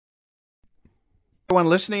Everyone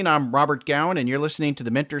listening, I'm Robert Gowan, and you're listening to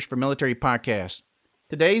the Mentors for Military podcast.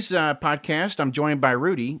 Today's podcast, I'm joined by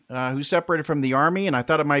Rudy, who's separated from the Army, and I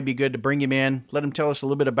thought it might be good to bring him in, let him tell us a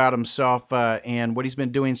little bit about himself and what he's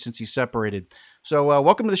been doing since he separated. So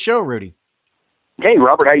welcome to the show, Rudy. Hey,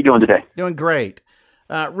 Robert, how you doing today? Doing great.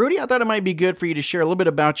 Rudy, I thought it might be good for you to share a little bit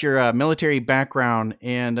about your military background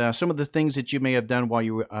and some of the things that you may have done while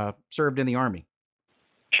you served in the Army.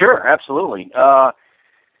 Sure, absolutely.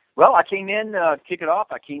 Well, I came in, kick it off,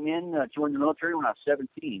 joined the military when I was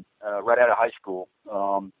 17, right out of high school.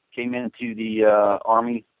 Came into the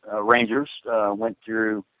Army Rangers, went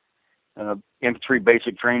through infantry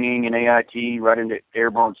basic training and AIT, right into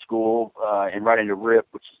airborne school, and right into RIP,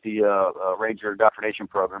 which is the Ranger Indoctrination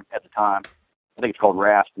Program at the time. I think it's called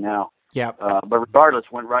RASP now. Yeah. But regardless,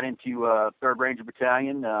 went right into 3rd Ranger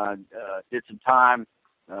Battalion, did some time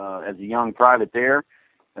as a young private there,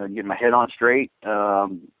 getting my head on straight.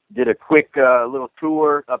 Did a quick little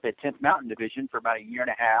tour up at 10th Mountain Division for about a year and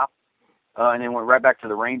a half, and then went right back to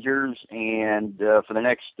the Rangers. And for the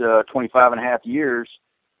next 25 and a half years,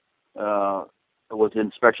 I was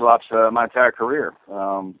in Special Ops my entire career.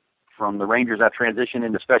 From the Rangers, I transitioned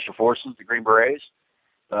into Special Forces, the Green Berets.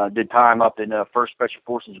 Did time up in 1st Special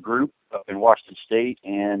Forces Group up in Washington State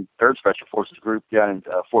and 3rd Special Forces Group down in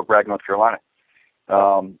Fort Bragg, North Carolina.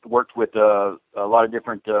 Worked with a lot of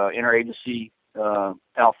different interagency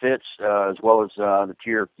outfits as well as the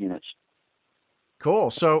tier units. Cool.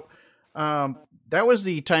 So that was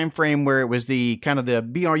the time frame where it was the kind of the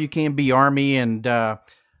be all you can be Army, and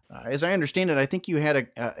as I understand it, I think you had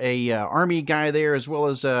a Army guy there as well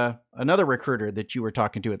as another recruiter that you were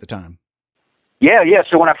talking to at the time. Yeah.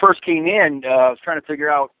 So when I first came in, I was trying to figure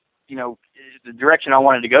out, the direction I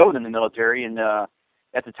wanted to go in the military, and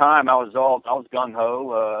at the time I was gung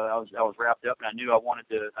ho. I was wrapped up, and I knew I wanted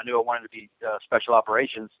to be special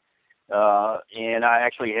operations. And I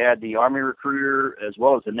actually had the Army recruiter as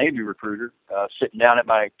well as the Navy recruiter sitting down at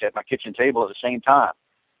my kitchen table at the same time.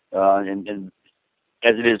 And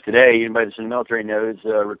as it is today, anybody that's in the military knows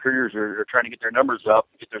recruiters are trying to get their numbers up,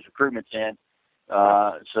 get those recruitments in.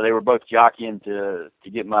 So they were both jockeying to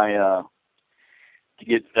get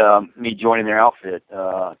me joining their outfit.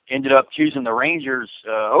 Ended up choosing the Rangers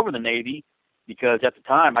over the Navy because at the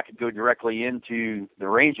time I could go directly into the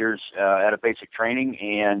Rangers at a basic training,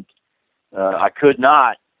 and I could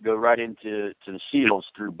not go right into the SEALs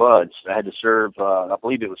through BUDS. I had to serve, I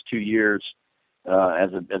believe it was 2 years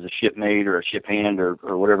as a shipmate or a ship hand or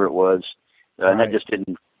whatever it was, and Right.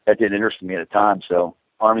 that didn't interest me at the time. So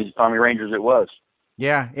Army Rangers it was.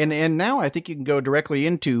 Yeah, and now I think you can go directly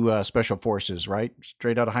into Special Forces, right?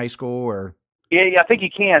 Straight out of high school, or Yeah, I think you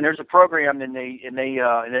can. There's a program, and I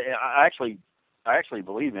actually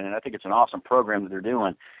believe in it. I think it's an awesome program that they're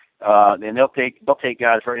doing. And they'll take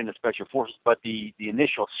guys right into Special Forces, but the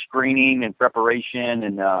initial screening and preparation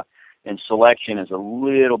and selection is a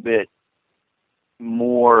little bit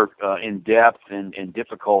more in depth and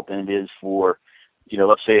difficult than it is for,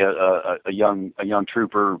 let's say a young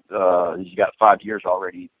trooper who's got 5 years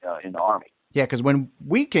already in the Army. yeah, because when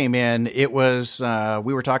we came in, it was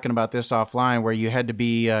we were talking about this offline where you had to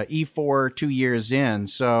be E4 2 years in.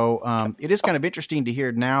 So it is kind of interesting to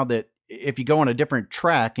hear now that if you go on a different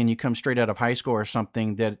track and you come straight out of high school or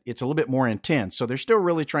something, that it's a little bit more intense. So they're still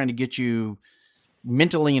really trying to get you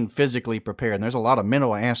mentally and physically prepared. And there's a lot of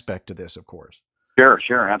mental aspect to this, of course.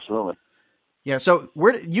 Sure, absolutely. Yeah. So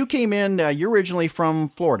where you came in, you're originally from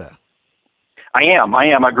Florida. I am.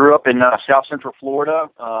 I grew up in South Central Florida,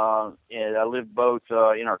 and I lived both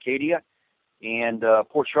in Arcadia and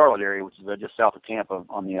Port Charlotte area, which is just south of Tampa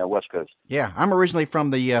on the West Coast. Yeah, I'm originally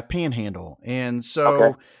from the Panhandle, and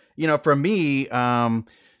so Okay. for me,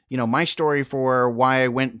 my story for why I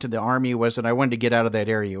went to the Army was that I wanted to get out of that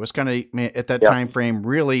area. It was kind of at that Yeah. time frame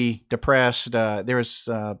really depressed. There was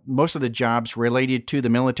most of the jobs related to the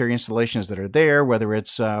military installations that are there, whether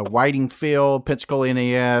it's Whiting Field, Pensacola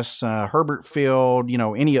NAS, Herbert Field,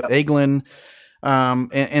 any of Eglin.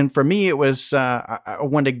 And for me, it was I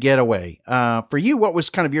wanted to get away. For you, what was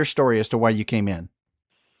kind of your story as to why you came in?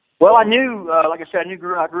 Well, I knew, like I said, I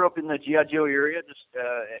grew up in the G.I. Joe area,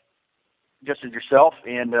 just as yourself,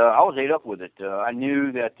 and I was ate up with it. I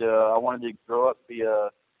knew that I wanted to grow up, be a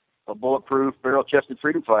bulletproof, barrel-chested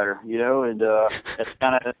freedom fighter, and that's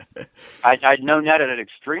kind of, I'd known that at an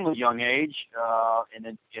extremely young age,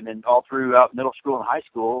 and then all throughout middle school and high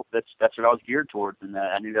school, that's what I was geared towards, and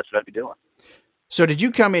I knew that's what I'd be doing. So did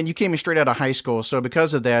you come in? You came in straight out of high school, so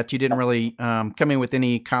because of that, you didn't really come in with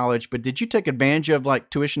any college. But did you take advantage of like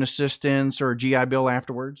tuition assistance or GI Bill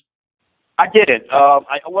afterwards? I didn't.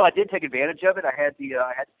 I did take advantage of it. I had the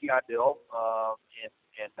GI Bill,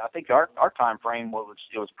 and I think our time frame was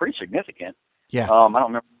pretty significant. Yeah. I don't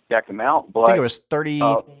remember the exact amount, but I think it was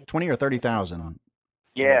 20 or 30,000.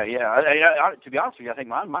 Yeah. I, to be honest with you, I think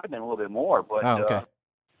mine might have been a little bit more, but Oh, okay.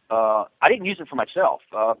 I didn't use it for myself.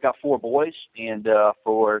 I've got 4 boys, and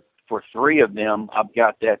for 3 of them, I've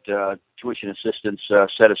got that tuition assistance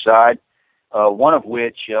set aside. One of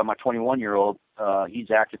which, my 21-year-old,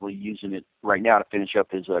 he's actively using it right now to finish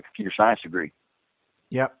up his computer science degree.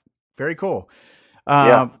 Yep. Very cool.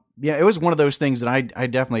 Yeah. Yeah, it was one of those things that I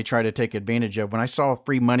definitely try to take advantage of when I saw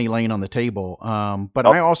free money laying on the table. But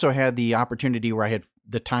I also had the opportunity where I had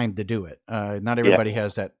the time to do it. Not everybody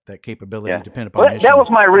has that capability, depending upon mission. That was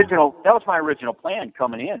my original plan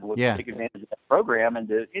coming in, was to take advantage of that program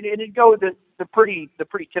and it'd go the pretty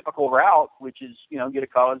typical route, which is, get a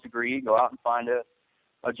college degree, go out and find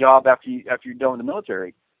a job after you're done with the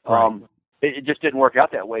military. Right. It just didn't work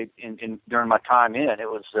out that way during my time in. It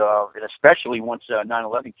was, and especially once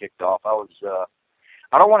 9/11 kicked off, I was,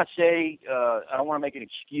 I don't want to make an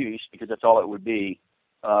excuse, because that's all it would be.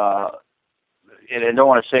 And I don't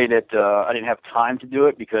want to say that I didn't have time to do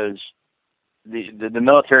it, because the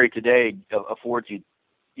military today affords you,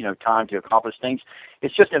 time to accomplish things.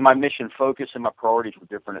 It's just that my mission focus and my priorities were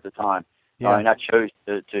different at the time. Yeah. And I chose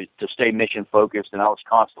to stay mission focused, and I was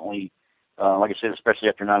constantly, like I said, especially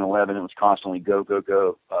after 9/11, it was constantly go, go,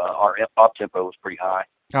 go. Our up tempo was pretty high.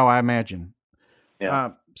 Oh, I imagine.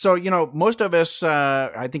 Yeah. So, most of us,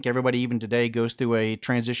 I think everybody even today goes through a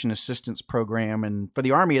transition assistance program. And for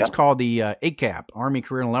the Army, it's called the ACAP, Army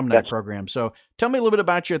Career and Alumni Program. So tell me a little bit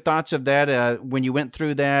about your thoughts of that when you went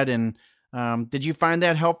through that. And did you find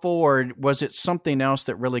that helpful, or was it something else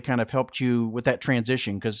that really kind of helped you with that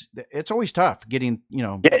transition? Because it's always tough getting,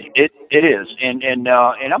 Yeah, it is. And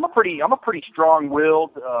I'm a pretty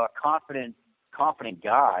strong-willed, confident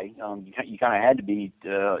guy. You kind of had to be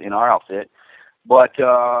in our outfit. But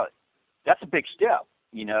that's a big step,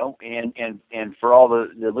 and for all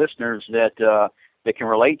the listeners that can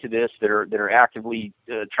relate to this, that are actively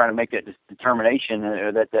trying to make that determination,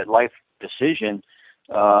 that life decision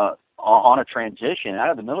on a transition out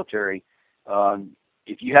of the military.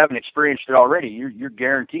 If you haven't experienced it already, you're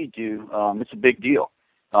guaranteed to. It's a big deal,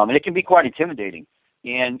 and it can be quite intimidating.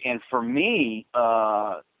 And for me,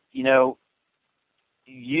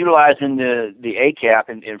 utilizing the ACAP,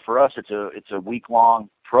 and for us it's a week-long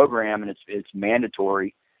program, and it's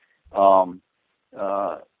mandatory for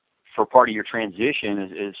part of your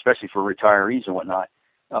transition, especially for retirees and whatnot.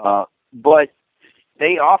 But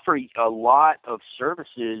they offer a lot of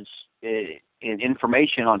services and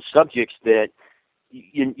information on subjects that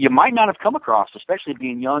you might not have come across, especially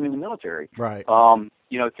being young in the military. Right.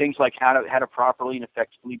 Things like how to properly and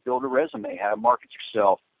effectively build a resume, how to market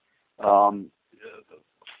yourself.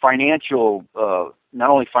 Financial, not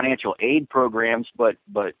only financial aid programs, but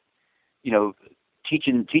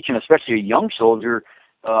teaching especially a young soldier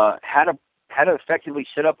how to effectively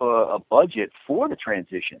set up a budget for the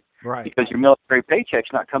transition. Right. Because your military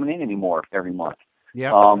paycheck's not coming in anymore every month.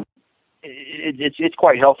 Yeah. It's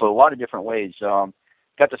quite helpful a lot of different ways.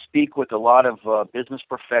 Got to speak with a lot of business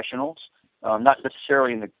professionals, not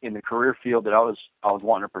necessarily in the career field that I was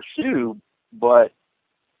wanting to pursue, but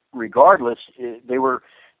regardless, they were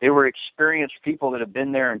experienced people that have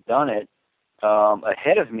been there and done it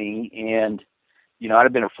ahead of me, and I'd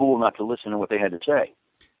have been a fool not to listen to what they had to say.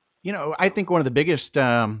 I think one of the biggest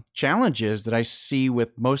challenges that I see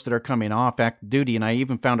with most that are coming off active duty, and I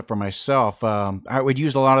even found it for myself, I would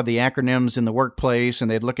use a lot of the acronyms in the workplace,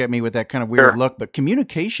 and they'd look at me with that kind of weird look. But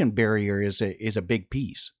communication barrier is a big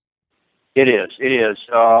piece. It is,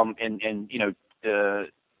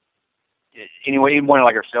 anyway, anyone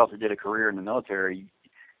like ourselves that did a career in the military,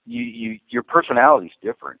 your personality is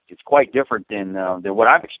different. It's quite different than what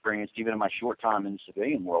I've experienced even in my short time in the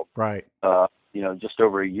civilian world. Right. Just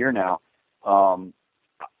over a year now. I'm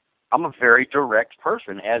a very direct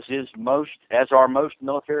person, as are most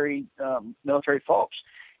military folks,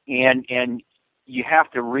 and you have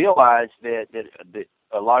to realize that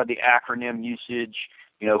a lot of the acronym usage.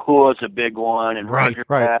 WHO is a big one, and right.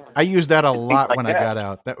 I used that a lot when I got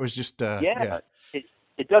out. That was just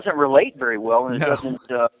It doesn't relate very well, and it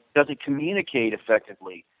doesn't communicate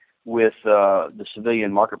effectively with the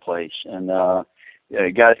civilian marketplace, and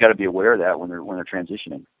guys got to be aware of that when they're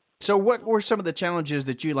transitioning. So, what were some of the challenges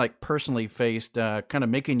that you personally faced, kind of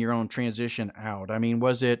making your own transition out? I mean,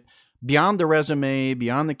 was it beyond the resume,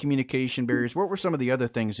 beyond the communication barriers? What were some of the other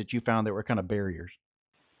things that you found that were kind of barriers?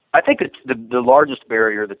 I think the largest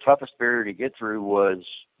barrier, the toughest barrier to get through, was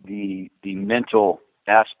the mental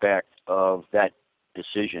aspect of that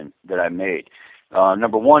decision that I made.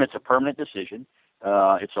 Number one, it's a permanent decision.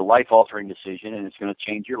 It's a life-altering decision, and it's going to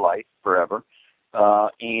change your life forever.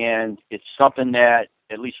 And it's something that,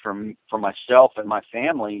 at least for myself and my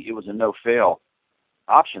family, it was a no-fail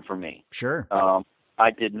option for me. Sure.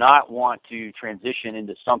 I did not want to transition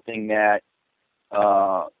into something that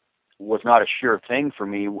was not a sure thing for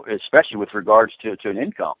me, especially with regards to an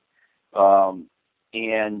income.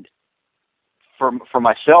 And for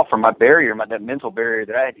myself, for my barrier, that mental barrier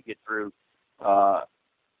that I had to get through, I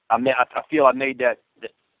feel I made that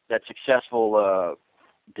successful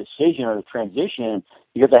decision or the transition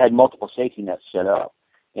because I had multiple safety nets set up,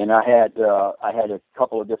 and I had a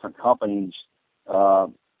couple of different companies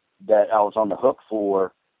that I was on the hook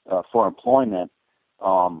for employment,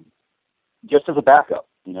 just as a backup,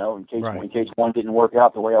 in case one didn't work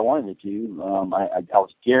out the way I wanted it to. I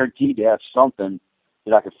was guaranteed to have something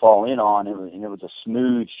that I could fall in on, and it was a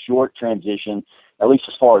smooth, short transition, at least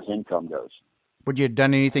as far as income goes. Would you have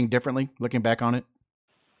done anything differently looking back on it?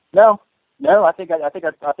 No. I think I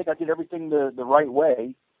did everything the right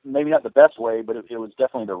way. Maybe not the best way, but it was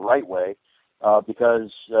definitely the right way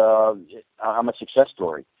because I'm a success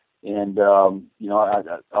story. And I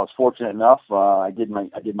was fortunate enough. I did my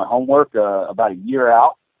homework about a year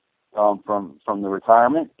out from the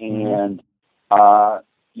retirement, and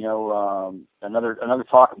another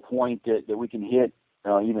talking point that we can hit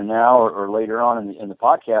either now or later on in the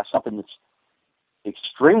podcast, something that's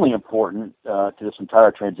extremely important to this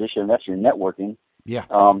entire transition, and that's your networking. Yeah.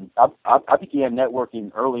 I began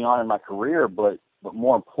networking early on in my career, but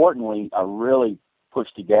more importantly, I really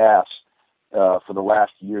pushed the gas for the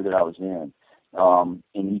last year that I was in. And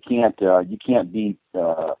you can't beat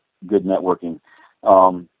good networking.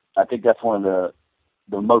 I think that's one of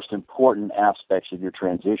the most important aspects of your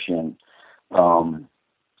transition, along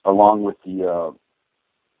with the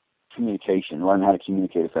communication, learn how to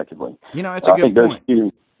communicate effectively. It's a good point.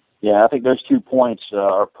 I think those 2 points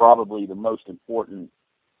are probably the most important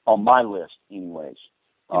on my list anyways.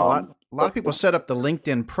 A lot of people set up the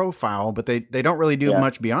LinkedIn profile, but they don't really do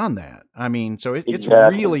much beyond that. I mean, so it's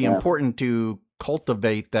really important to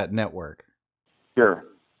cultivate that network. Sure.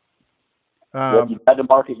 You've got to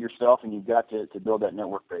market yourself, and you've got to build that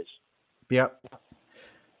network base. Yep.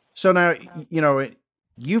 So now,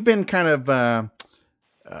 you've been kind of,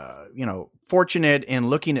 fortunate in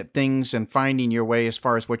looking at things and finding your way as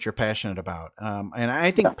far as what you're passionate about. And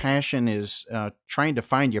I think passion is trying to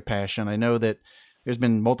find your passion. I know that there's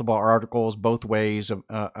been multiple articles both ways of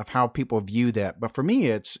how people view that. But for me,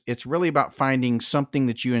 it's really about finding something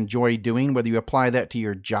that you enjoy doing, whether you apply that to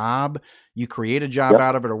your job, you create a job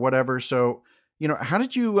out of it or whatever. So, how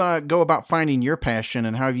did you go about finding your passion,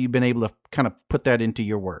 and how have you been able to kind of put that into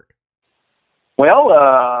your work? Well,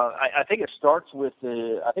 I think it starts with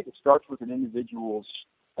an individual's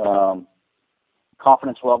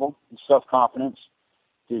confidence level, his self-confidence,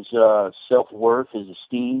 his self-worth, his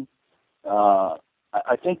esteem.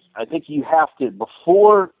 I think you have to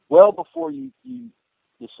before you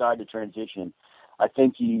decide to transition, I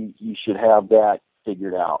think you should have that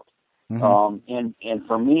figured out. Mm-hmm. And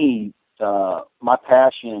for me, my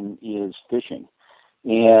passion is fishing.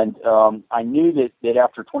 And I knew that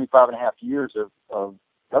after 25 and a half years of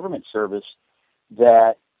government service,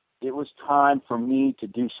 that it was time for me to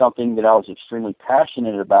do something that I was extremely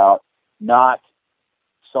passionate about, not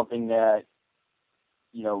something that,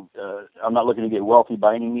 I'm not looking to get wealthy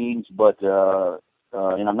by any means, but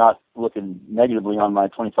and I'm not looking negatively on my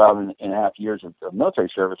 25 and a half years of military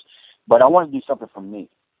service, but I wanted to do something for me,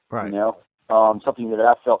 right? Something that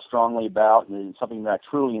I felt strongly about and something that I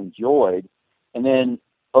truly enjoyed. And then,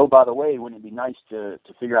 oh, by the way, wouldn't it be nice to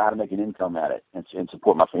figure out how to make an income at it and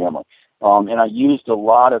support my family? And I used a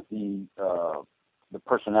lot of the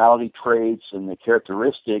personality traits and the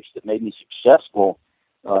characteristics that made me successful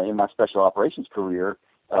in my special operations career,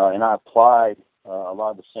 and I applied a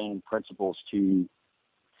lot of the same principles to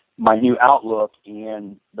my new outlook.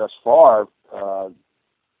 And thus far,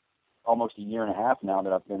 almost a year and a half now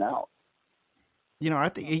that I've been out. I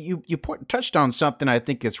think you touched on something I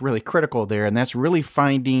think it's really critical there, and that's really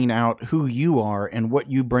finding out who you are and what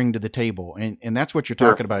you bring to the table. And that's what you're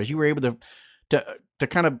talking about, is you were able to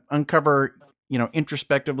kind of uncover,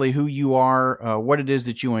 introspectively who you are, what it is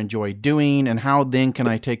that you enjoy doing, and how then can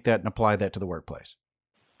I take that and apply that to the workplace?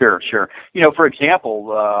 Sure. For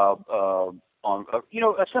example, on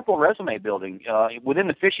a simple resume building within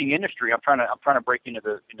the fishing industry, I'm trying to break into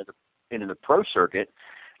the pro circuit.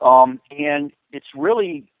 And it's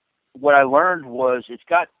really, what I learned was it's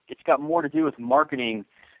got more to do with marketing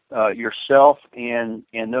yourself and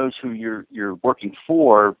those who you're working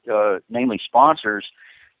for, namely sponsors.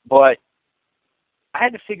 But I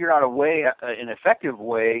had to figure out an effective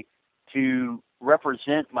way to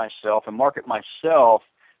represent myself and market myself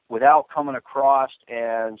without coming across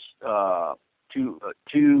as too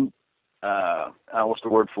what's the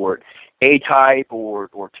word for it, A-type or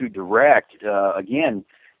too direct. Again,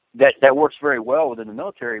 that works very well within the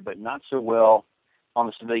military, but not so well on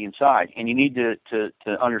the civilian side. And you need to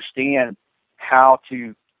understand how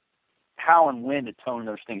and when to tone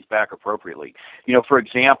those things back appropriately. For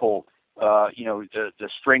example, the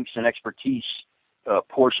strengths and expertise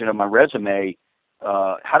portion of my resume.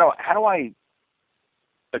 How do I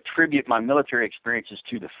attribute my military experiences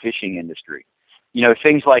to the fishing industry?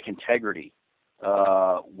 Things like integrity,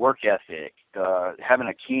 work ethic, having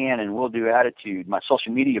a can and will-do attitude, my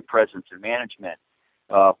social media presence and management,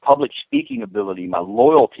 public speaking ability, my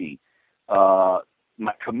loyalty,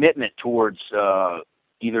 my commitment towards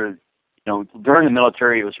either, during the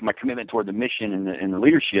military, it was my commitment toward the mission and the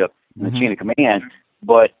leadership and the chain of command.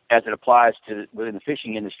 But as it applies to within the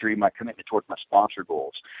fishing industry, my commitment towards my sponsor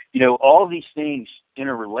goals. All of these things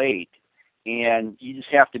interrelate, and you just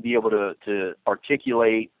have to be able to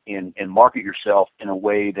articulate and market yourself in a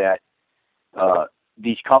way that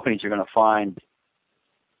these companies are going to find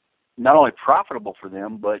not only profitable for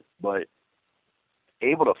them, but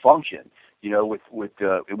able to function,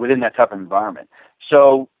 within that type of environment.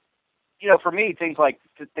 So, for me, things like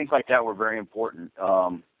that were very important.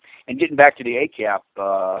 And getting back to the ACAP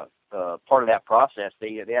part of that process,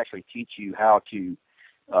 they actually teach you how to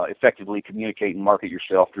effectively communicate and market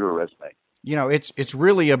yourself through a resume. It's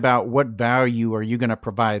really about what value are you going to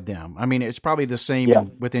provide them. I mean, it's probably the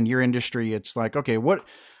same within your industry. It's like, okay, what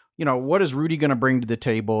is Rudy going to bring to the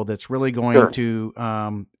table that's really going to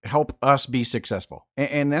help us be successful?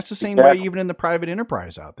 And that's the same way even in the private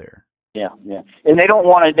enterprise out there. Yeah, and they don't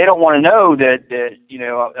want to know that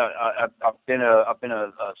I've been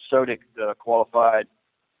a SODIC qualified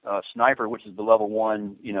sniper, which is the level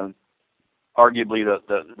 1, arguably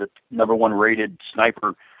the number 1 rated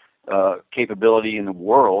sniper capability in the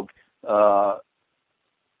world. How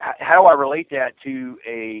do I relate that to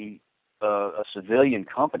a civilian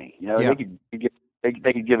company? They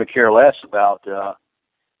could give a care less about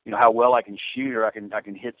how well I can shoot, or I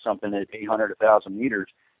can hit something at 800, 1,000 meters.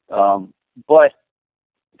 But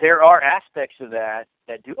there are aspects of that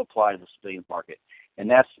do apply to the civilian market, and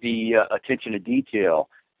that's the attention to detail,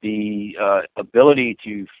 the ability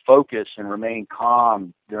to focus and remain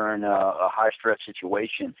calm during a high stress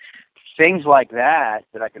situation, things like that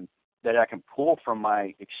I can pull from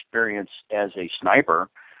my experience as a sniper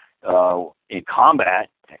in combat.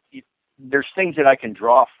 There's things that I can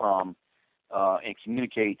draw from and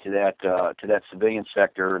communicate to that civilian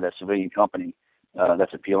sector, that civilian company.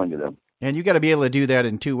 That's appealing to them. And you got to be able to do that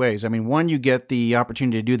in two ways. I mean, one, you get the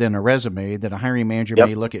opportunity to do that in a resume, that a hiring manager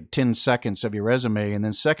may look at 10 seconds of your resume. And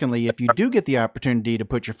then secondly, if you do get the opportunity to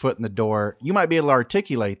put your foot in the door, you might be able to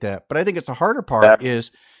articulate that. But I think it's the harder part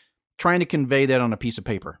is trying to convey that on a piece of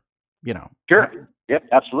paper, Sure. Yep.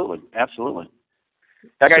 Absolutely.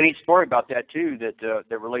 I got a neat story about that too,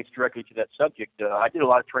 that relates directly to that subject. I did a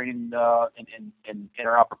lot of training in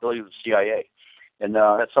interoperability with the CIA. And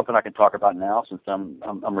that's something I can talk about now since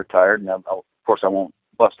I'm retired, and of course I won't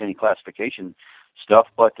bust any classification stuff.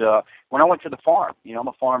 But when I went to the farm, I'm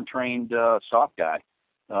a farm trained SOF guy,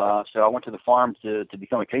 so I went to the farm to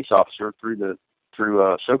become a case officer through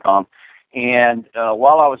SOCOM. And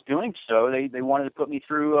while I was doing so, they wanted to put me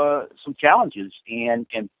through some challenges, and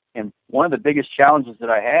one of the biggest challenges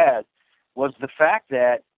that I had was the fact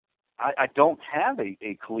that I don't have a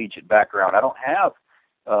collegiate background. I don't have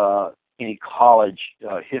any college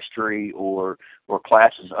history or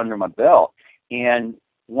classes under my belt. And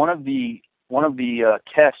one of the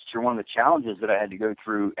tests, or one of the challenges that I had to go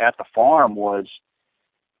through at the farm was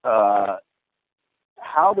how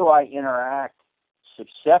do I interact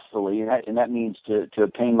successfully, and that means to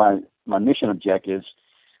obtain my mission objectives,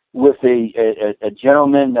 with a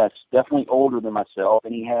gentleman that's definitely older than myself,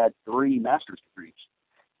 and he had 3 master's degrees.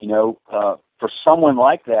 For someone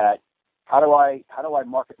like that, how do I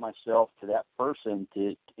market myself to that person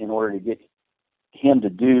in order to get him to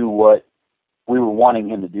do what we were wanting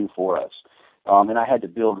him to do for us? And I had to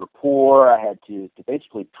build rapport. I had to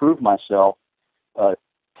basically prove myself to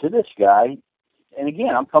this guy. And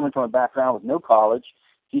again, I'm coming from a background with no college.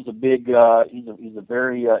 He's a big, he's a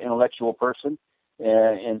very intellectual person,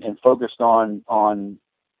 and focused on one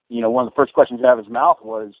of the first questions out of his mouth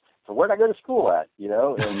was, so where'd I go to school at?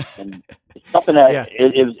 And it's something that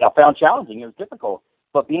I found challenging. It was difficult,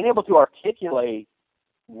 but being able to articulate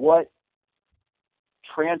what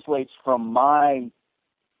translates from my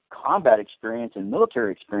combat experience and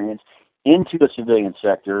military experience into the civilian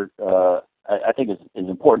sector, I think is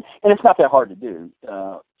important. And it's not that hard to do.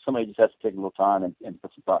 somebody just has to take a little time and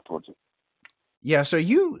put some thought towards it. Yeah. So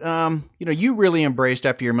you, you really embraced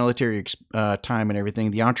after your military time and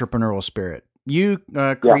everything, the entrepreneurial spirit. You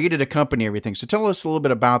created a company, everything. So tell us a little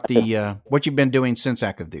bit about the what you've been doing since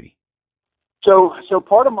active duty. So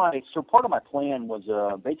part of my plan was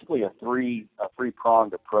basically a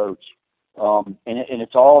three-pronged approach, and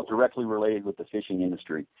it's all directly related with the fishing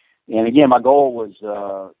industry. And again, my goal was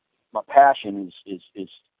my passion is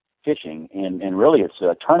fishing, and really it's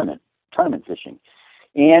tournament fishing.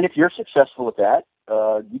 And if you're successful at that,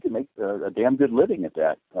 you can make a damn good living at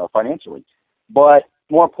that financially. But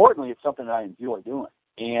more importantly, it's something that I enjoy doing.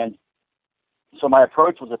 And so my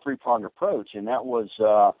approach was a three-pronged approach, and that was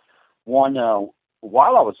one,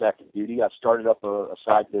 while I was active duty, I started up a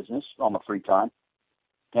side business on my free time,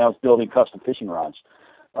 and I was building custom fishing rods.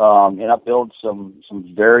 And I built some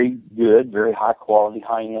very good, very high-quality,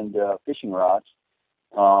 high-end fishing rods.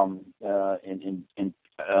 And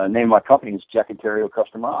name of my company is Jack Ontario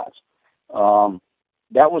Custom Rods.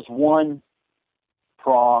 That was one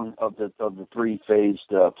prong of the three-phased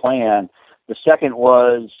plan. The second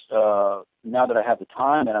was now that I have the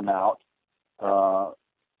time and I'm out of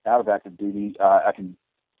active duty, I can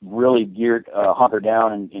really hunker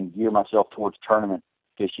down and gear myself towards tournament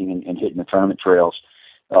fishing and hitting the tournament trails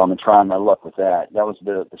and trying my luck with that. That was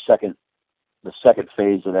the second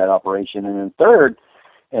phase of that operation, and then third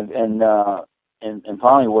and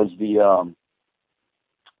finally was the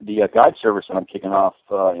guide service that I'm kicking off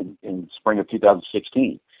in spring of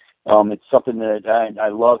 2016. It's something that I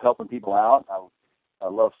love helping people out. I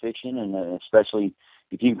love fishing, and especially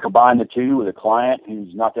if you can combine the two with a client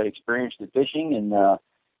who's not that experienced at fishing, and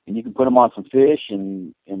you can put them on some fish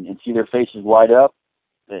and see their faces light up,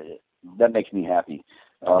 that makes me happy.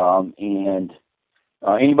 And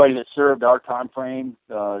anybody that served our time frame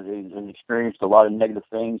has experienced a lot of negative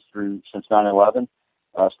things since 9/11.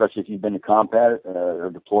 Especially if you've been to combat or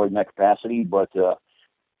deployed in that capacity. But,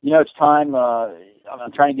 it's time.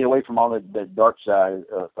 I'm trying to get away from all the dark side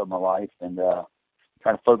of my life and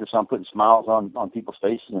trying to focus on putting smiles on people's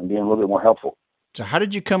faces and being a little bit more helpful. So how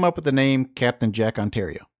did you come up with the name Captain Jack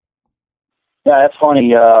Ontario? Yeah, that's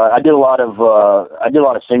funny. I did a lot of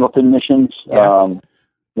singleton missions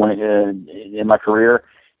in my career.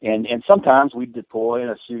 And sometimes we deploy in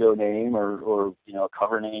a pseudo name or a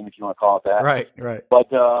cover name, if you want to call it that. Right.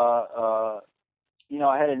 But I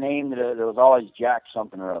had a name that was always Jack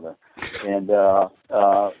something or other. And I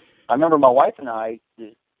remember my wife and I,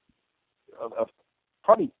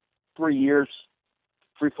 probably 4 years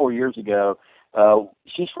ago.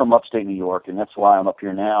 She's from upstate New York, and that's why I'm up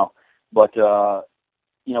here now. But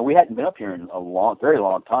we hadn't been up here in a very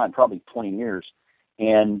long time, probably 20 years.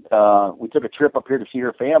 And we took a trip up here to see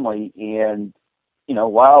her family. And,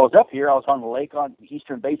 while I was up here, I was on the lake on the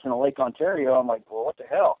eastern basin of Lake Ontario. I'm like, well, what the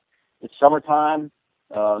hell? It's summertime.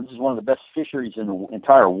 This is one of the best fisheries in the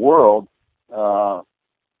entire world. I'm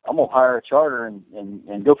going to hire a charter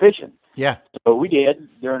and go fishing. Yeah. So we did.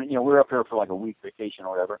 During, we were up here for like a week vacation or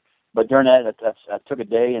whatever. But during that, I took a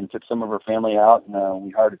day and took some of her family out, and we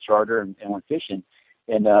hired a charter and went fishing.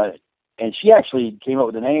 And she actually came up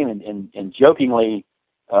with the name and jokingly,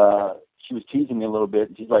 she was teasing me a little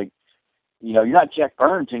bit. She's like, you're not Jack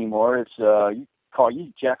Burns anymore. It's you call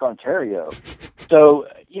you Jack Ontario. So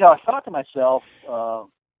I thought to myself,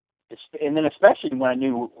 and then especially when I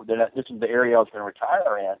knew that this is the area I was going to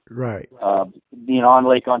retire in, right? Being on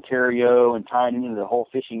Lake Ontario and tying into the whole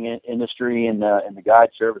fishing industry and the guide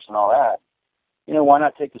service and all that, why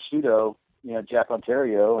not take the pseudo, Jack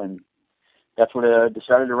Ontario, and that's what I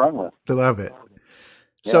decided to run with. I love it.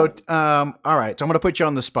 Yeah. So, all right. So I'm going to put you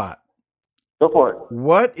on the spot. Go for it.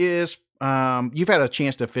 What is, you've had a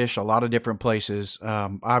chance to fish a lot of different places,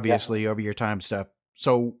 obviously over your time stuff.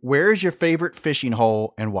 So where's your favorite fishing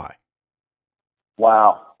hole and why?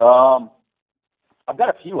 Wow. I've got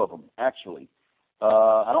a few of them actually.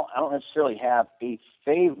 I don't necessarily have a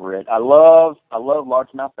favorite. I love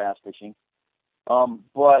largemouth bass fishing.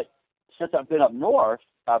 But since I've been up north,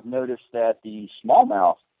 I've noticed that the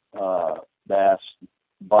smallmouth bass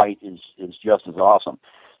bite is just as awesome.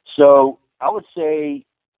 So I would say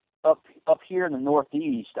up here in the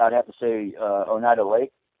Northeast, I'd have to say Oneida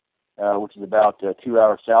Lake, which is about 2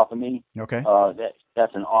 hours south of me. Okay.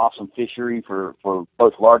 That's an awesome fishery for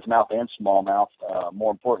both largemouth and smallmouth.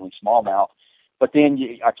 More importantly, smallmouth. But then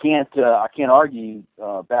I can't argue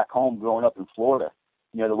back home growing up in Florida.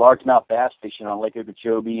 The largemouth bass fishing on Lake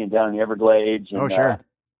Okeechobee and down in the Everglades. And, sure.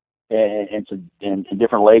 And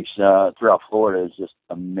different lakes throughout Florida is just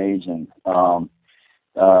amazing. I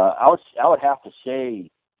would have to say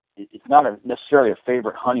it's not necessarily a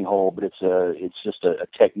favorite honey hole, but it's just a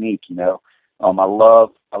technique. I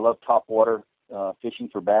love topwater fishing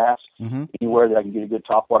for bass. Mm-hmm. Anywhere that I can get a good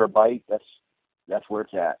topwater bite, that's where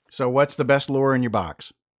it's at. So what's the best lure in your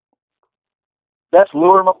box? Best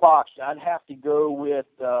lure in my box, I'd have to go with,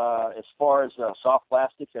 as far as soft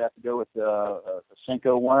plastics, I'd have to go with a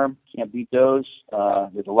Senko worm. Can't beat those.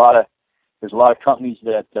 There's a lot of companies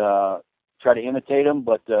that try to imitate them,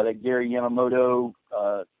 but that Gary Yamamoto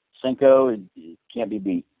Senko, it can't be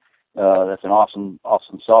beat. That's an awesome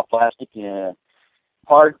soft plastic.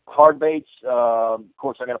 Hard baits. Of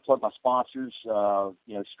course, I got to plug my sponsors.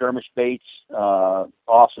 Skirmish Baits,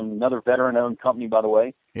 awesome. Another veteran-owned company, by the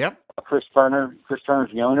way. Yep. Chris Turner's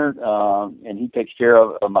the owner, and he takes care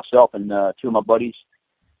of myself and two of my buddies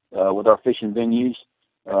with our fishing venues.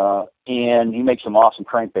 And he makes some awesome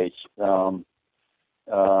crankbaits.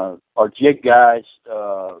 Our jig guys,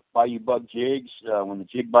 Bayou Bug Jigs, when the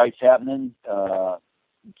jig bite's happening,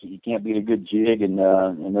 you can't beat a good jig, and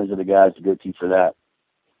those are the guys to go to for that.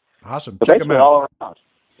 Awesome. So check them out. all around.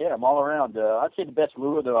 Yeah, I'm all around. I'd say the best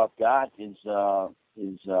lure that I've got is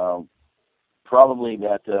probably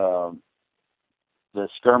that the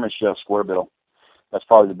Skirmish square bill. That's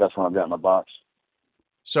probably the best one I've got in my box.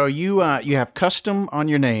 So you have custom on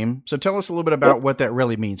your name. So tell us a little bit about what that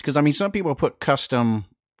really means, because I mean, some people put custom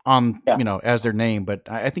on as their name, but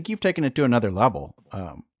I think you've taken it to another level.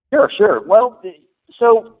 Sure. Well,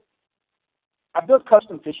 so I built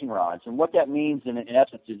custom fishing rods, and what that means in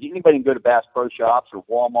essence is anybody can go to Bass Pro Shops or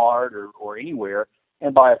Walmart or anywhere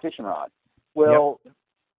and buy a fishing rod. Well,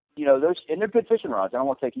 those, and they're good fishing rods. I don't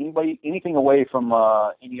want to take anything away from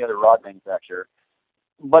any other rod manufacturer,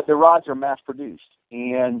 but the rods are mass produced,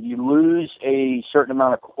 and you lose a certain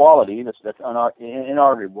amount of quality. That's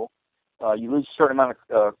inarguable. You lose a certain amount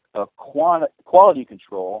of quality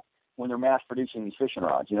control when they're mass producing these fishing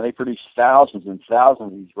rods. They produce thousands and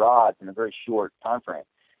thousands of these rods in a very short time frame,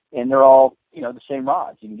 and they're all the same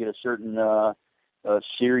rods. You can get a certain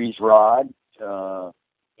series rod, and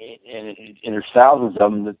there's thousands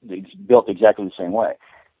of them that's built exactly the same way.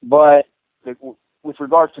 But with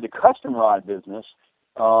regards to the custom rod business,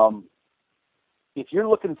 if you're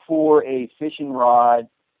looking for a fishing rod,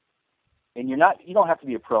 and you don't have to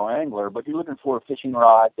be a pro angler, but you're looking for a fishing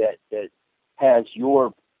rod that has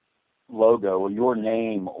your logo or your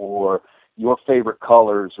name or your favorite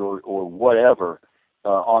colors or whatever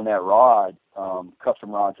on that rod,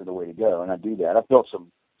 custom rods are the way to go, and I do that. I've built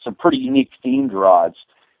some pretty unique themed rods,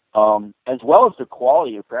 as well as the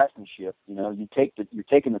quality of craftsmanship. You're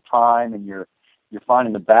taking the time, and you're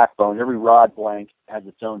finding the backbone. Every rod blank has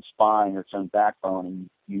its own spine or its own backbone, and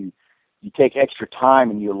you take extra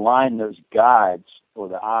time and you align those guides or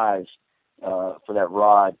the eyes for that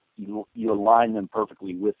rod. You align them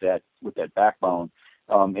perfectly with that backbone,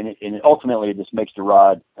 and it ultimately just makes the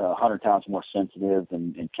rod 100 times more sensitive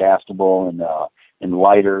and castable and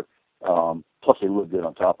lighter. Plus, they look good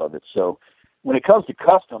on top of it. So, when it comes to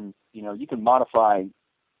custom, you can modify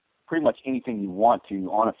pretty much anything you want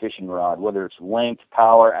to on a fishing rod, whether it's length,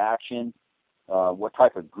 power, action, what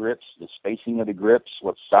type of grips, the spacing of the grips,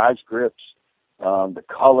 what size grips, the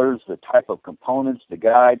colors, the type of components, the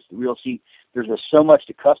guides, the reels. See, there's just so much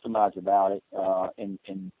to customize about it.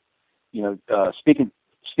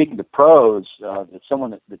 Speaking to pros, if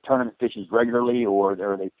someone that tournament fishes regularly or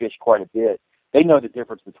they fish quite a bit, they know the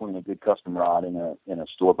difference between a good custom rod and a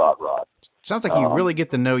store-bought rod. Sounds like you really get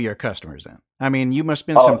to know your customers then. I mean, you must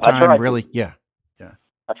spend some time really. Yeah.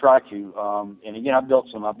 I try to. And again, I've built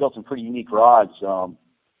some pretty unique rods.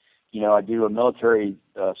 I do a military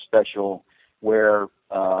special where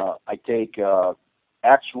I take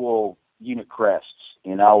actual unit crests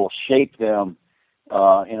and I will shape them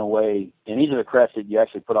in a way. And these are the crests that you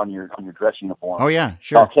actually put on your dress uniform. Oh yeah,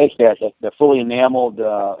 sure. So I'll take the fully enameled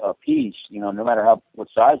piece, no matter what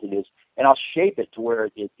size it is, and I'll shape it to where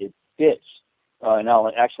it fits, and I'll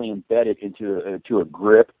actually embed it into a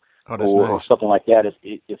grip or something like that.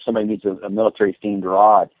 If somebody needs a military themed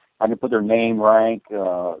rod, I can put their name, rank,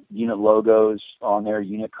 unit logos on there,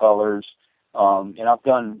 unit colors, and I've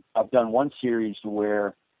done one series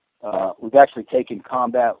where we've actually taken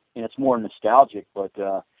combat, and it's more nostalgic, but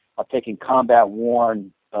I've taken combat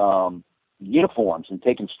worn uniforms and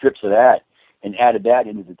taken strips of that and added that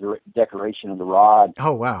into the decoration of the rod.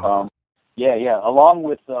 Oh wow! Yeah. Along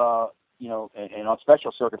with and on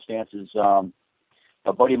special circumstances,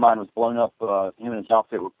 a buddy of mine was blown up. Him and his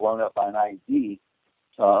outfit were blown up by an IED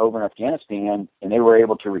over in Afghanistan, and they were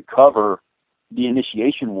able to recover the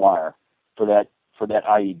initiation wire for that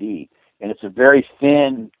IED. And it's a very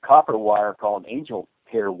thin copper wire called angel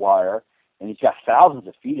hair wire, and he's got thousands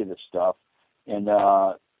of feet of this stuff. And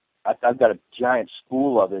I've got a giant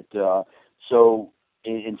spool of it. So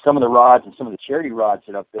in some of the rods and some of the charity rods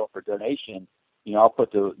that I've built for donation, I'll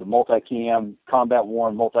put the multicam, combat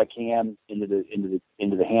worn multicam into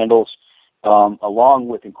the handles, along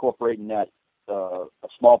with incorporating that a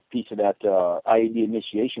small piece of that IED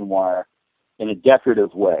initiation wire in a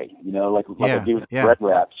decorative way, like I do with Beret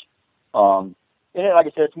wraps. And like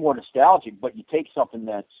I said, it's more nostalgic, but you take something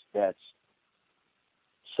that's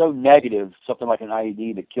so negative, something like an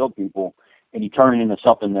IED that killed people, and you turn it into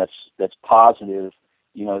something that's positive,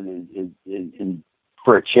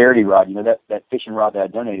 for a charity rod. That fishing rod that I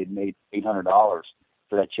donated made $800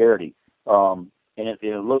 for that charity. And it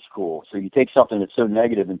looks cool. So you take something that's so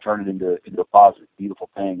negative and turn it into a positive, beautiful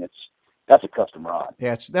thing. That's a custom rod.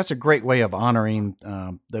 Yeah, that's a great way of honoring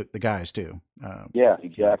the guys too. Yeah,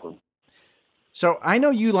 exactly. So I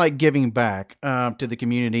know you like giving back to the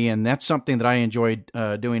community, and that's something that I enjoyed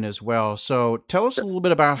doing as well. So tell us a little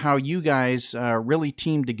bit about how you guys really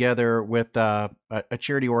team together with a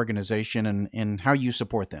charity organization and how you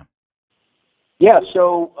support them. Yeah,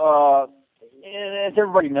 so as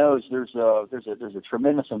everybody knows, there's a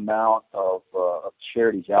tremendous amount of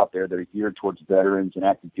charities out there that are geared towards veterans and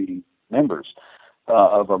active duty members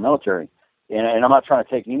of our military. And I'm not trying to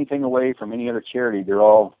take anything away from any other charity. They're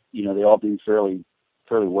all, they all do fairly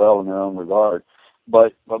well in their own regard.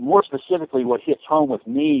 But more specifically, what hits home with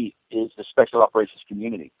me is the special operations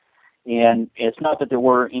community. And it's not that they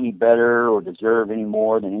were any better or deserve any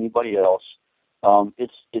more than anybody else.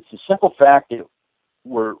 It's a simple fact that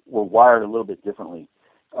we're wired a little bit differently.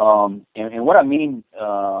 And what I mean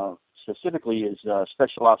specifically is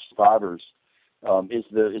special ops survivors is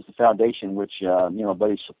the foundation which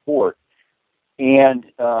buddies support. And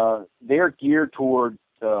they're geared toward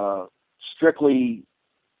strictly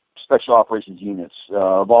special operations units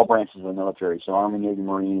of all branches of the military, so Army, Navy,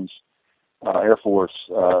 Marines, Air Force,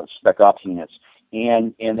 Spec Ops units.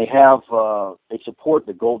 And they have they support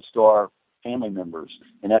the Gold Star family members,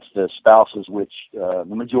 and that's the spouses, which the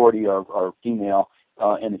majority are female,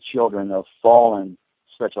 and the children of fallen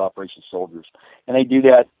special operations soldiers. And they do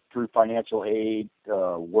that through financial aid,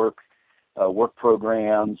 work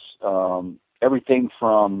programs, everything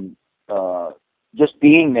from just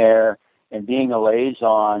being there and being a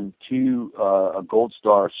liaison to a Gold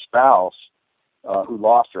Star spouse who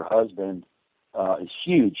lost her husband is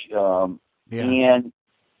huge. And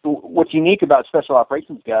what's unique about special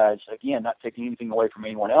operations guys, again, not taking anything away from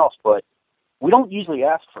anyone else, but we don't usually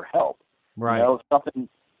ask for help. Right. If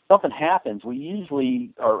something happens, we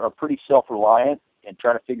usually are pretty self-reliant and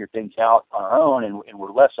try to figure things out on our own, and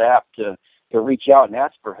we're less apt to reach out and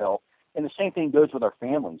ask for help. And the same thing goes with our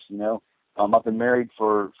families. I've been married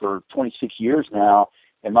for 26 years now,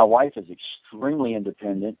 and my wife is extremely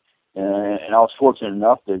independent. And I was fortunate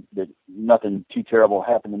enough that nothing too terrible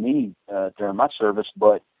happened to me during my service.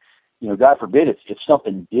 But God forbid if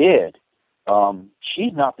something did,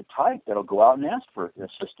 she's not the type that'll go out and ask for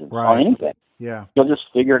assistance on anything. Yeah, she'll just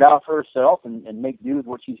figure it out for herself and make do with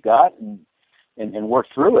what she's got and work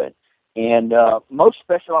through it. And most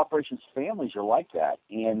special operations families are like that,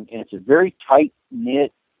 and it's a very tight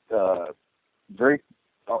knit, very,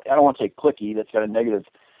 I don't want to say cliquey. That's got a negative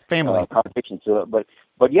family connotation to it,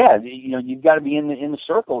 but yeah, you've got to be in the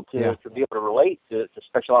circle to be able to relate to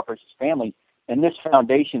special operations family. And this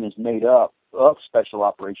foundation is made up of special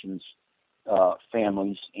operations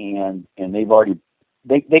families, and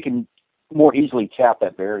they can more easily tap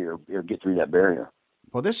that barrier or get through that barrier.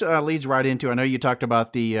 Well, this leads right into, I know you talked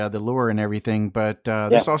about the lure and everything, but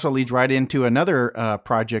this also leads right into another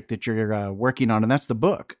project that you're working on, and that's the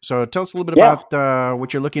book. So tell us a little bit about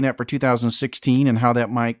what you're looking at for 2016 and how that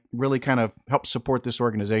might really kind of help support this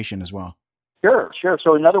organization as well. Sure.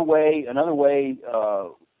 So another way, me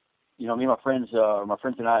and my friends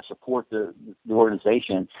and I support the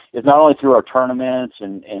organization is not only through our tournaments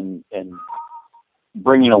and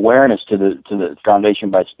bringing awareness to the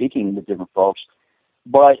foundation by speaking to different folks.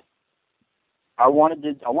 But I wanted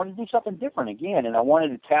to do something different again, and I wanted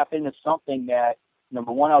to tap into something that,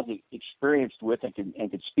 number one, I was experienced with and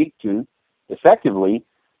could speak to effectively,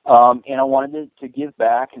 and I wanted to give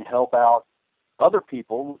back and help out other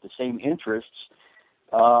people with the same interests,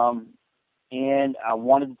 and I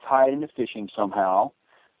wanted to tie it into fishing somehow,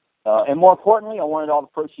 and more importantly, I wanted all the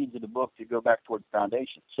proceeds of the book to go back toward the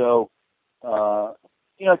foundation. So,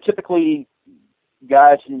 typically,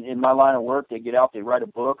 guys in my line of work, they get out, they write a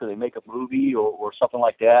book, or they make a movie, or something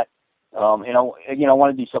like that. And I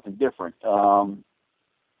want to do something different. So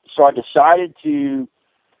I decided to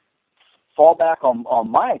fall back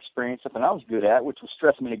on my experience, something I was good at, which was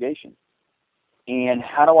stress mitigation. And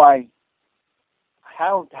how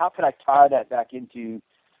could I tie that back into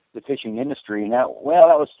the fishing industry? And that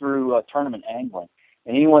was through tournament angling.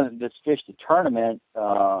 And anyone that's fished a tournament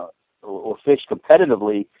or fished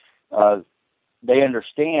competitively, they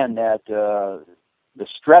understand that the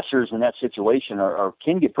stressors in that situation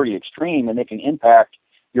can get pretty extreme, and they can impact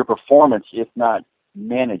your performance if not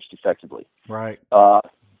managed effectively. Right.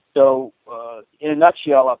 So, in a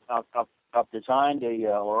nutshell, I've designed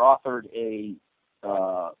or authored a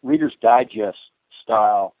Reader's Digest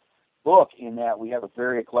style book, in that we have a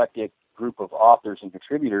very eclectic group of authors and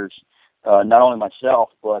contributors. Not only myself,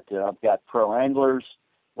 but I've got pro anglers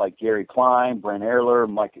like Gary Klein, Brent Ehrler,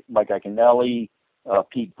 Mike Iaconelli,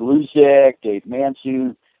 Pete Gluzek, Dave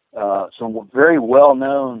Mansu, some very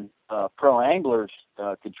well-known pro anglers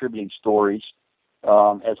contributing stories,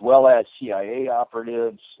 as well as CIA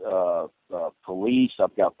operatives, police.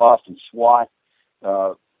 I've got Boston SWAT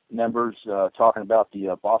members talking about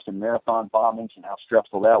the Boston Marathon bombings and how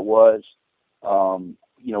stressful that was.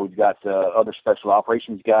 We've got other special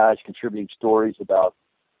operations guys contributing stories about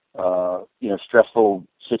stressful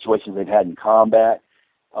situations they've had in combat.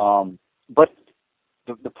 But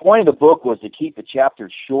the point of the book was to keep the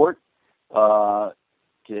chapters short, to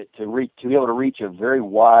be able to reach a very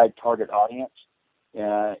wide target audience,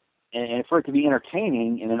 and for it to be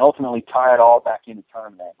entertaining, and then ultimately tie it all back into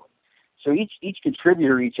tournament angling. So each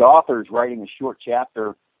contributor, each author is writing a short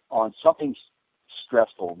chapter on something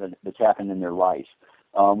stressful that's happened in their life,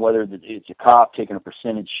 whether it's a cop taking a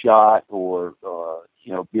percentage shot, or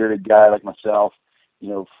bearded guy like myself,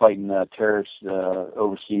 fighting terrorists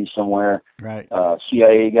overseas somewhere. Right.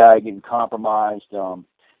 CIA guy getting compromised.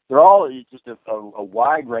 They're all just a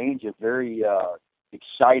wide range of very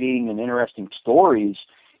exciting and interesting stories.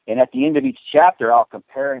 And at the end of each chapter, I'll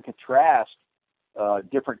compare and contrast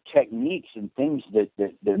different techniques and things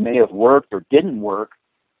that may have worked or didn't work,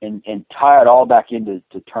 and tie it all back into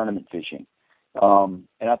tournament fishing. And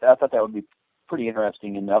I thought that would be pretty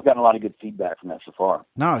interesting, and I've gotten a lot of good feedback from that so far.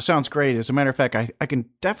 No, it sounds great. As a matter of fact, I can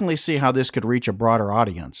definitely see how this could reach a broader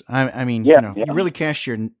audience. I mean, Yeah. You really cast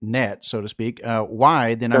your net, so to speak,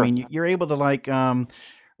 wide. Then, Sure. I mean, you're able to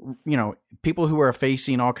people who are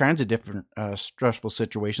facing all kinds of different stressful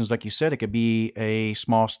situations. Like you said, it could be a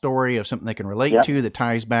small story of something they can relate to that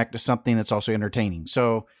ties back to something that's also entertaining.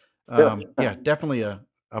 So, yeah, definitely a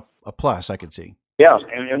plus I could see. Yeah,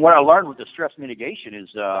 and what I learned with the stress mitigation is,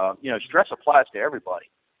 stress applies to everybody.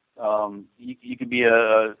 You could be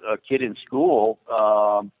a kid in school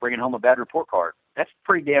bringing home a bad report card. That's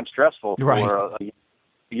pretty damn stressful for a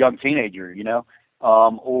young teenager,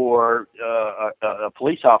 or a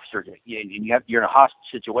police officer. And you're in a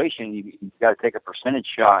hostage situation. You've got to take a percentage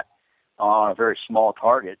shot on a very small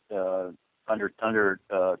target under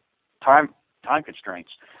time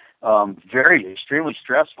constraints. Very extremely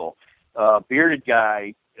stressful. Bearded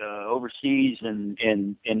guy overseas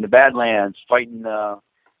in the Badlands fighting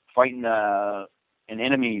an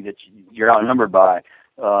enemy that you're outnumbered by.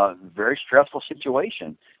 Very stressful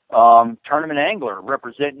situation. Tournament angler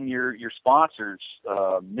representing your sponsors,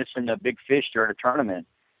 missing a big fish during a tournament.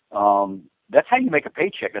 That's how you make a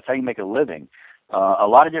paycheck. That's how you make a living. A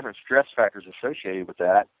lot of different stress factors associated with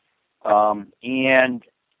that. And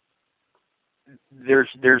there's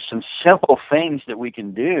some simple things that we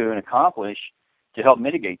can do and accomplish to help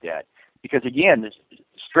mitigate that. Because again,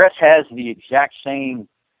 stress has the exact same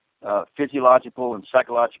physiological and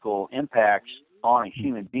psychological impacts on a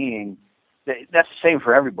human being. That's the same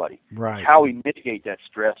for everybody. Right. It's how we mitigate that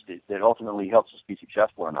stress that ultimately helps us be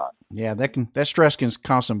successful or not. Yeah, that stress can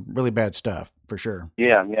cause some really bad stuff for sure.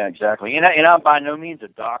 Yeah, exactly. And I'm by no means a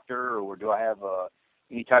doctor, or do I have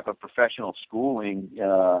any type of professional schooling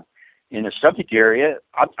in the subject area.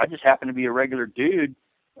 I just happen to be a regular dude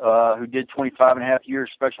who did 25 and a half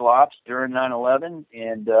years special ops during 9/11,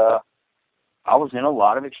 and I was in a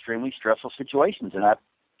lot of extremely stressful situations, and I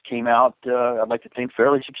came out, I'd like to think,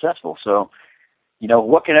 fairly successful. So,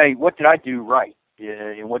 what did I do right,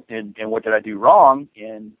 and what did I do wrong?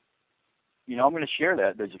 And I'm going to share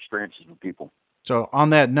those experiences with people. So, on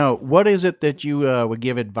that note, what is it that you would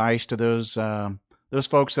give advice to those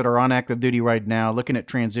folks that are on active duty right now, looking at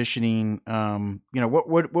transitioning?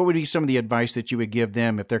 What would be some of the advice that you would give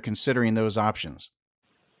them if they're considering those options?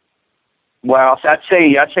 Well, I'd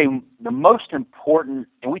say the most important,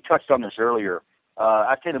 and we touched on this earlier.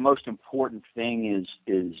 I'd say the most important thing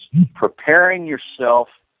is preparing yourself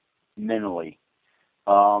mentally,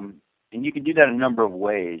 and you can do that in a number of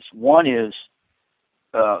ways. One is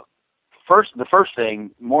the first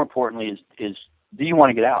thing, more importantly, is do you want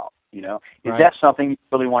to get out? Is that something you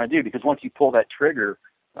really want to do? Because once you pull that trigger,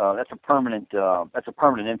 that's a permanent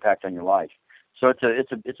impact on your life. So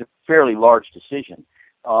it's a fairly large decision,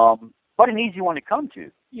 but an easy one to come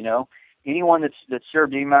to. Anyone that's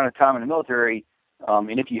served any amount of time in the military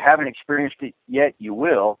And if you haven't experienced it yet, you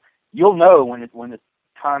will. You'll know when the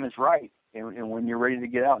time is right, and when you're ready to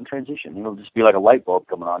get out and transition. It'll just be like a light bulb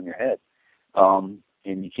coming on in your head, and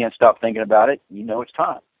you can't stop thinking about it. You know it's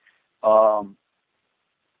time.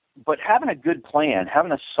 But having a good plan,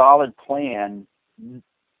 having a solid plan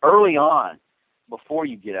early on before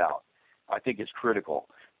you get out, I think is critical.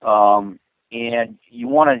 And you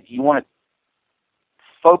want to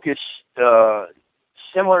focus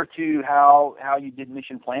similar to how you did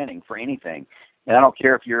mission planning for anything. And I don't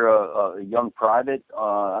care if you're a young private.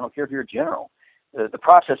 I don't care if you're a general. The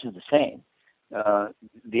process is the same.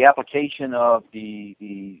 The application of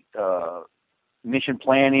the mission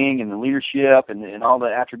planning and the leadership and all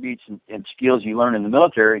the attributes and skills you learn in the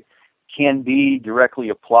military can be directly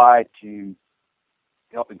applied to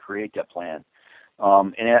helping create that plan.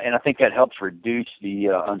 And I think that helps reduce the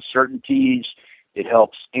uncertainties. It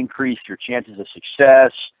helps increase your chances of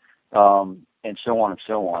success, and so on and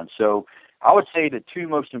so on. So I would say the two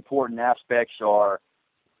most important aspects are,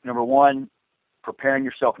 number one, preparing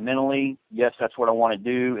yourself mentally. Yes, that's what I want to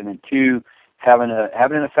do. And then two, having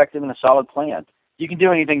an effective and a solid plan. You can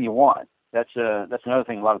do anything you want. That's another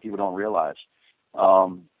thing a lot of people don't realize.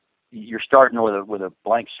 You're starting with a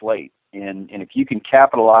blank slate, and if you can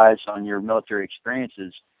capitalize on your military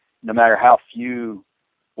experiences, no matter how few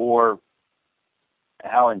or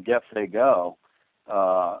how in depth they go,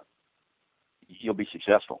 you'll be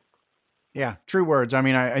successful. Yeah, true words. I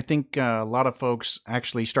mean, I think a lot of folks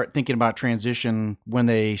actually start thinking about transition when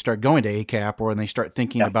they start going to ACAP or when they start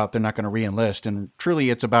thinking about they're not going to re-enlist. And truly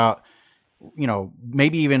it's about,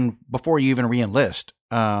 maybe even before you even re-enlist,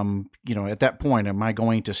 at that point, am I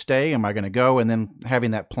going to stay? Am I going to go? And then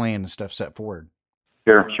having that plan and stuff set forward.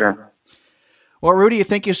 Sure. Well, Rudy,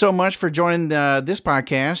 thank you so much for joining this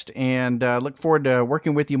podcast, and look forward to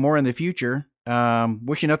working with you more in the future.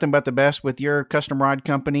 Wish you nothing but the best with your custom rod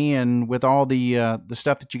company and with all the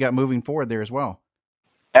stuff that you got moving forward there as well.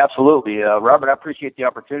 Absolutely. Robert, I appreciate the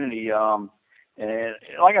opportunity. And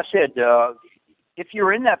like I said, if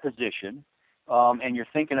you're in that position, and you're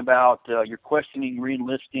thinking about, you're questioning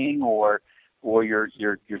re-enlisting or you're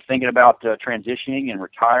thinking about transitioning and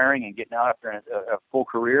retiring and getting out after a full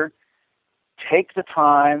career, take the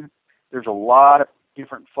time. There's a lot of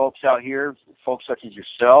different folks out here, folks such as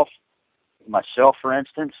yourself, myself, for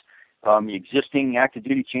instance, the existing active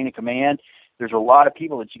duty chain of command. There's a lot of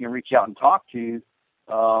people that you can reach out and talk to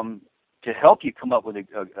help you come up with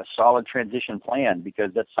a solid transition plan,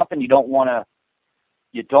 because that's something you don't want to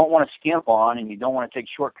skimp on, and you don't want to take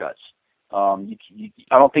shortcuts. I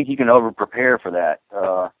don't think you can over prepare for that.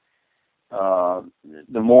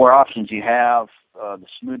 The more options you have, the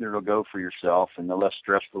smoother it'll go for yourself, and the less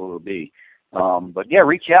stressful it'll be. But yeah,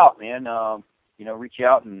 reach out, man. Reach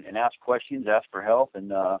out and ask questions, ask for help,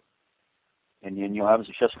 and then you'll have a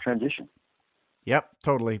successful transition. Yep,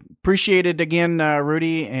 totally. Appreciate it again,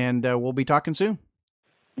 Rudy, and we'll be talking soon.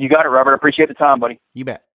 You got it, Robert. I appreciate the time, buddy. You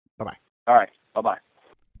bet. Bye-bye. All right. Bye-bye.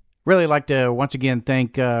 Really like to once again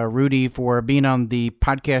thank Rudy for being on the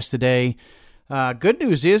podcast today. Good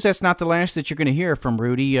news is that's not the last that you're going to hear from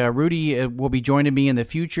Rudy. Rudy will be joining me in the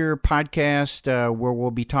future podcast where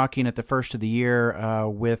we'll be talking at the first of the year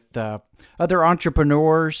with other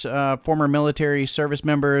entrepreneurs, former military service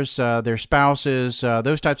members, their spouses,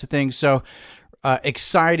 those types of things. So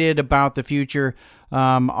excited about the future.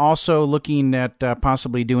 Also looking at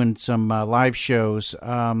possibly doing some live shows.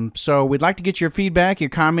 So we'd like to get your feedback, your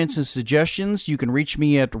comments, and suggestions. You can reach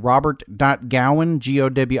me at robert.gowan,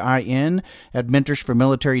 Gowin, at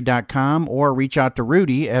mentorsformilitary.com, or reach out to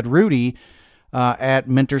Rudy at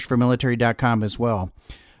mentorsformilitary.com as well.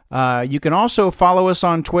 You can also follow us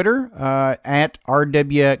on Twitter at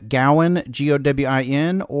RWGowan,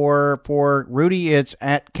 Gowin, or for Rudy, it's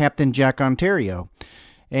at Captain Jack Ontario.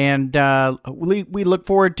 And we look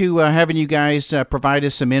forward to having you guys provide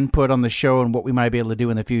us some input on the show and what we might be able to do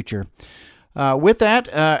in the future. With that,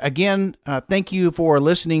 again, thank you for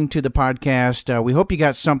listening to the podcast. We hope you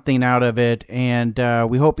got something out of it, and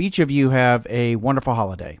we hope each of you have a wonderful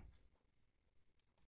holiday.